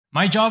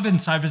My job in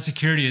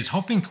cybersecurity is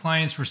helping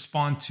clients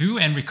respond to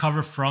and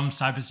recover from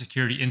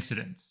cybersecurity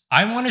incidents.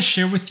 I want to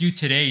share with you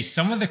today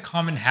some of the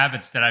common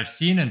habits that I've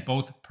seen in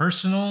both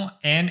personal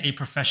and a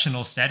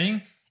professional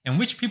setting and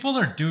which people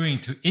are doing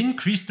to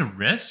increase the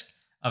risk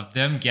of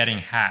them getting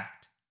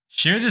hacked.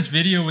 Share this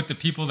video with the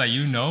people that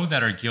you know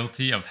that are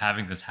guilty of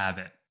having this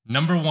habit.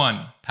 Number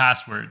 1,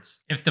 passwords.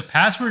 If the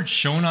password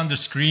shown on the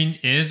screen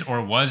is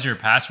or was your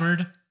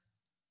password,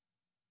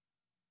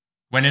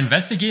 when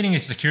investigating a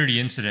security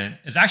incident,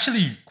 it's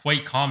actually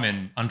quite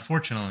common,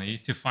 unfortunately,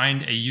 to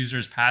find a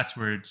user's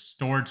password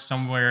stored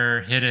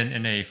somewhere hidden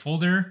in a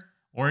folder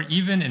or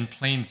even in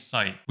plain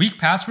sight. Weak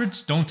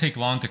passwords don't take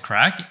long to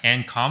crack,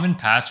 and common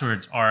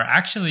passwords are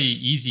actually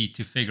easy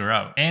to figure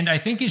out. And I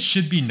think it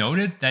should be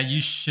noted that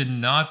you should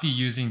not be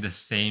using the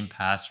same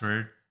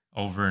password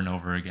over and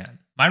over again.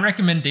 My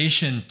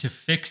recommendation to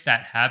fix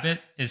that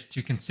habit is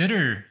to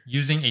consider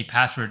using a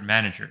password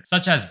manager,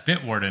 such as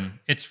Bitwarden.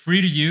 It's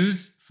free to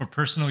use for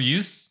personal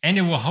use, and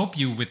it will help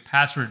you with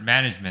password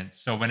management.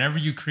 So whenever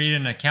you create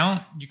an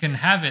account, you can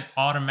have it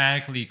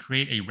automatically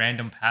create a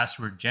random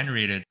password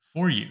generated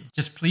for you.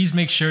 Just please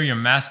make sure your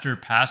master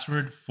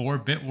password for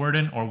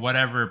Bitwarden or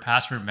whatever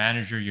password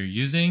manager you're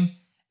using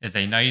is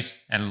a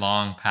nice and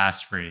long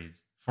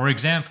passphrase. For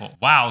example,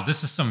 wow,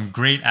 this is some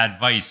great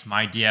advice,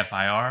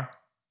 MyDFIR.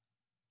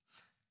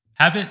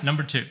 Habit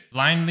number 2,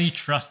 blindly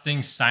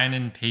trusting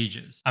sign-in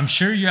pages. I'm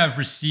sure you have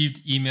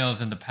received emails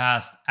in the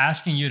past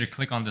asking you to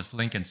click on this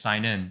link and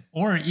sign in,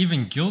 or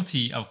even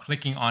guilty of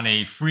clicking on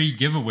a free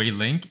giveaway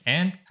link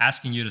and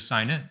asking you to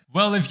sign in.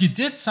 Well, if you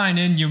did sign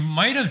in, you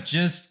might have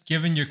just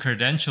given your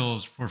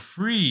credentials for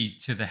free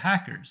to the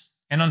hackers.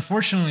 And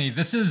unfortunately,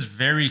 this is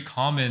very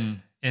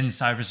common in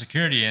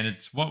cybersecurity, and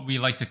it's what we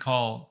like to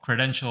call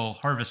credential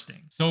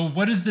harvesting. So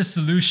what is the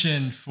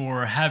solution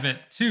for habit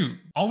 2?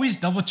 Always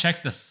double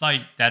check the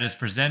site that is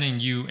presenting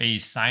you a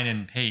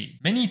sign-in page.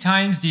 Many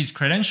times these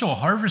credential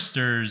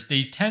harvesters,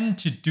 they tend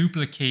to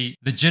duplicate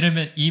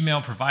legitimate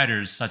email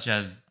providers such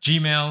as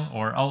Gmail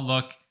or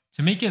Outlook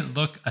to make it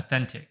look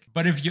authentic.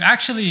 But if you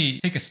actually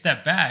take a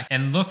step back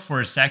and look for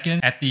a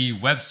second at the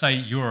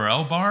website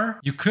URL bar,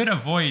 you could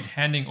avoid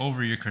handing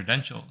over your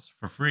credentials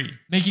for free,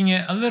 making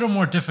it a little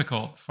more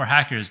difficult for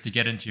hackers to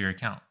get into your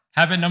account.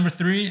 Habit number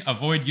 3,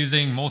 avoid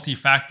using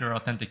multi-factor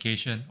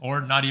authentication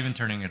or not even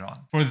turning it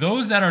on. For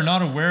those that are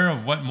not aware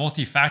of what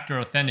multi-factor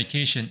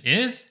authentication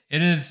is,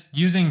 it is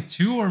using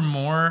 2 or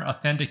more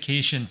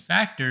authentication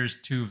factors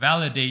to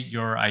validate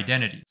your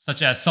identity,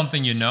 such as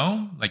something you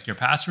know, like your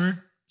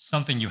password,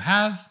 something you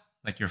have,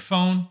 like your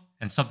phone,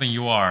 and something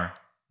you are,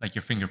 like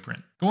your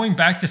fingerprint. Going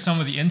back to some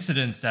of the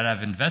incidents that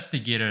I've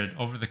investigated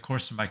over the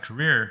course of my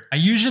career, I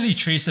usually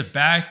trace it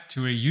back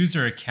to a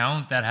user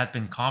account that had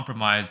been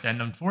compromised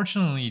and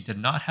unfortunately did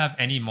not have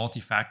any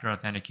multi-factor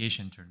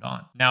authentication turned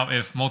on. Now,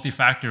 if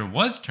multi-factor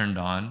was turned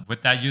on,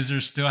 would that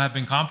user still have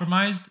been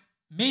compromised?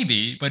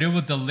 Maybe, but it will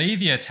delay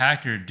the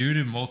attacker due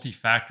to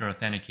multi-factor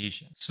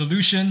authentication.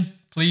 Solution: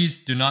 please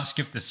do not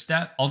skip this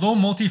step. Although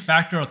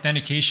multi-factor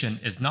authentication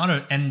is not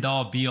an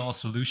end-all be-all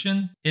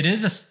solution, it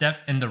is a step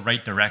in the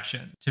right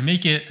direction to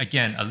make it,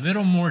 again, a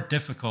little more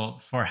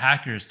difficult for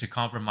hackers to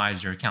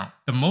compromise your account.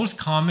 The most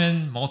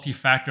common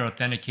multi-factor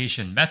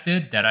authentication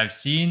method that I've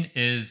seen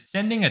is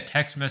sending a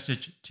text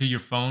message to your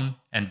phone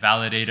and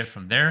validate it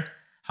from there.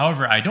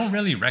 However, I don't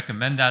really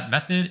recommend that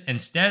method.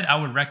 Instead, I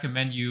would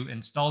recommend you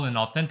install an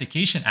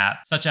authentication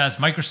app such as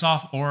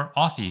Microsoft or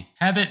Authy.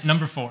 Habit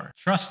number 4,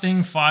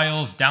 trusting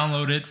files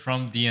downloaded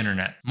from the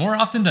internet. More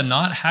often than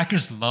not,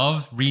 hackers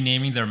love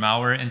renaming their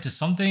malware into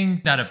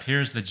something that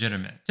appears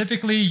legitimate.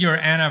 Typically, your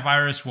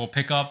antivirus will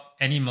pick up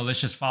any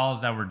malicious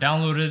files that were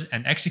downloaded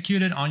and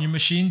executed on your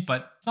machine,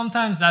 but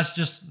sometimes that's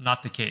just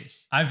not the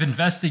case. I've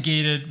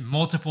investigated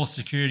multiple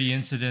security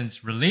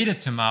incidents related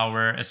to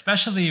malware,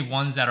 especially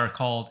ones that are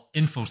called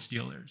info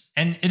stealers.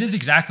 And it is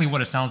exactly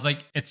what it sounds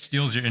like. It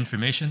steals your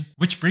information.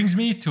 Which brings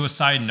me to a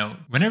side note.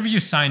 Whenever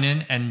you sign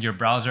in and your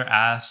browser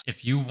asks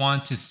if you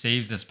want to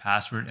save this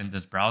password in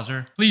this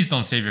browser, please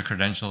don't save your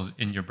credentials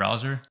in your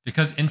browser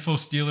because info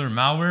stealer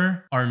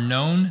malware are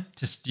known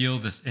to steal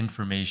this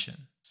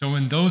information. So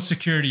in those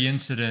security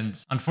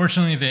incidents,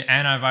 unfortunately, the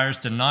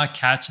antivirus did not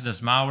catch this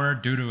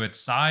malware due to its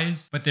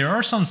size, but there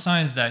are some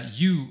signs that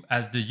you,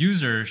 as the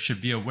user,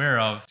 should be aware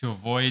of to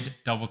avoid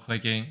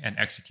double-clicking and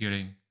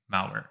executing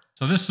malware.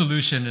 So this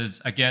solution is,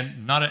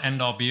 again, not an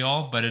end-all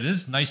be-all, but it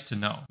is nice to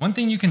know. One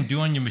thing you can do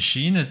on your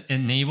machine is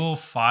enable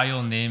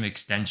file name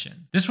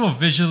extension. This will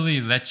visually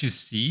let you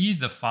see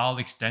the file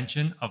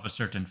extension of a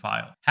certain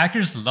file.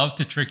 Hackers love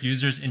to trick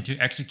users into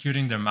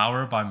executing their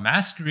malware by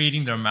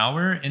masquerading their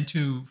malware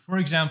into, for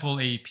example,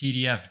 a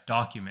PDF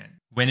document,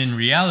 when in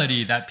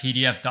reality, that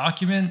PDF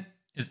document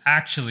is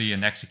actually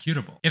an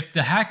executable. If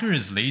the hacker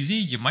is lazy,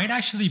 you might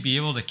actually be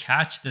able to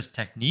catch this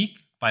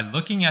technique by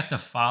looking at the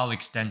file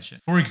extension.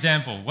 For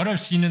example, what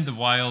I've seen in the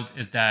wild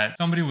is that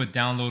somebody would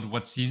download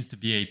what seems to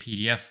be a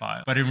PDF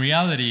file, but in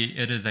reality,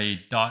 it is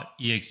a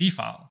 .exe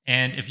file.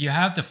 And if you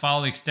have the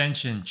file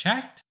extension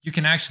checked, you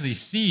can actually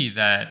see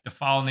that the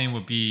file name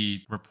would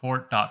be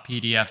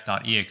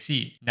report.pdf.exe.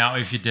 Now,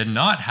 if you did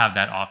not have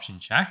that option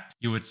checked,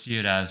 you would see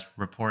it as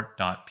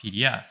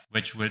report.pdf,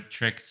 which would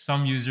trick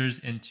some users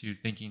into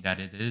thinking that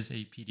it is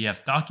a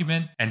PDF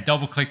document and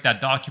double click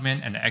that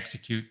document and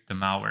execute the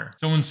malware.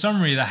 So in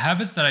summary, the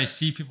habits that I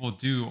see people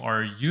do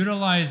are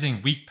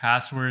utilizing weak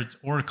passwords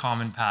or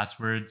common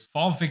passwords,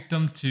 fall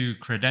victim to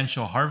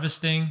credential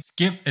harvesting,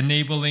 skip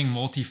enabling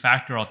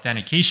multi-factor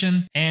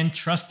authentication, and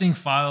trusting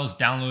files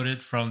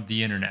downloaded from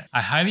the internet.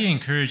 I highly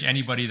encourage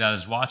anybody that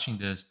is watching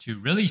this to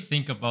really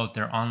think about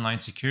their online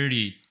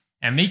security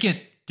and make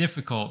it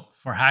difficult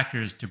for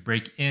hackers to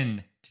break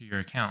in to your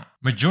account.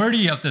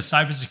 Majority of the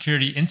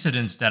cybersecurity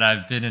incidents that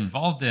I've been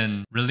involved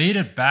in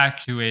related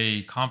back to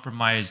a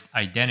compromised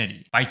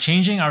identity. By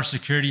changing our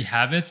security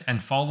habits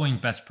and following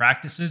best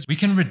practices, we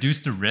can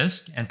reduce the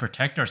risk and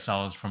protect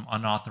ourselves from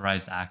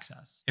unauthorized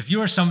access. If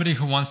you are somebody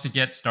who wants to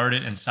get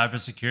started in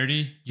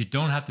cybersecurity, you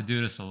don't have to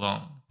do this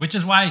alone, which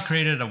is why I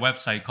created a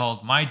website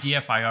called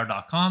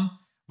MyDFIR.com,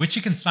 which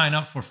you can sign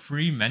up for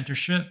free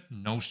mentorship,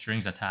 no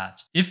strings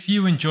attached. If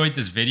you enjoyed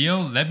this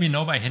video, let me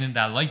know by hitting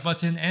that like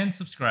button and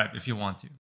subscribe if you want to.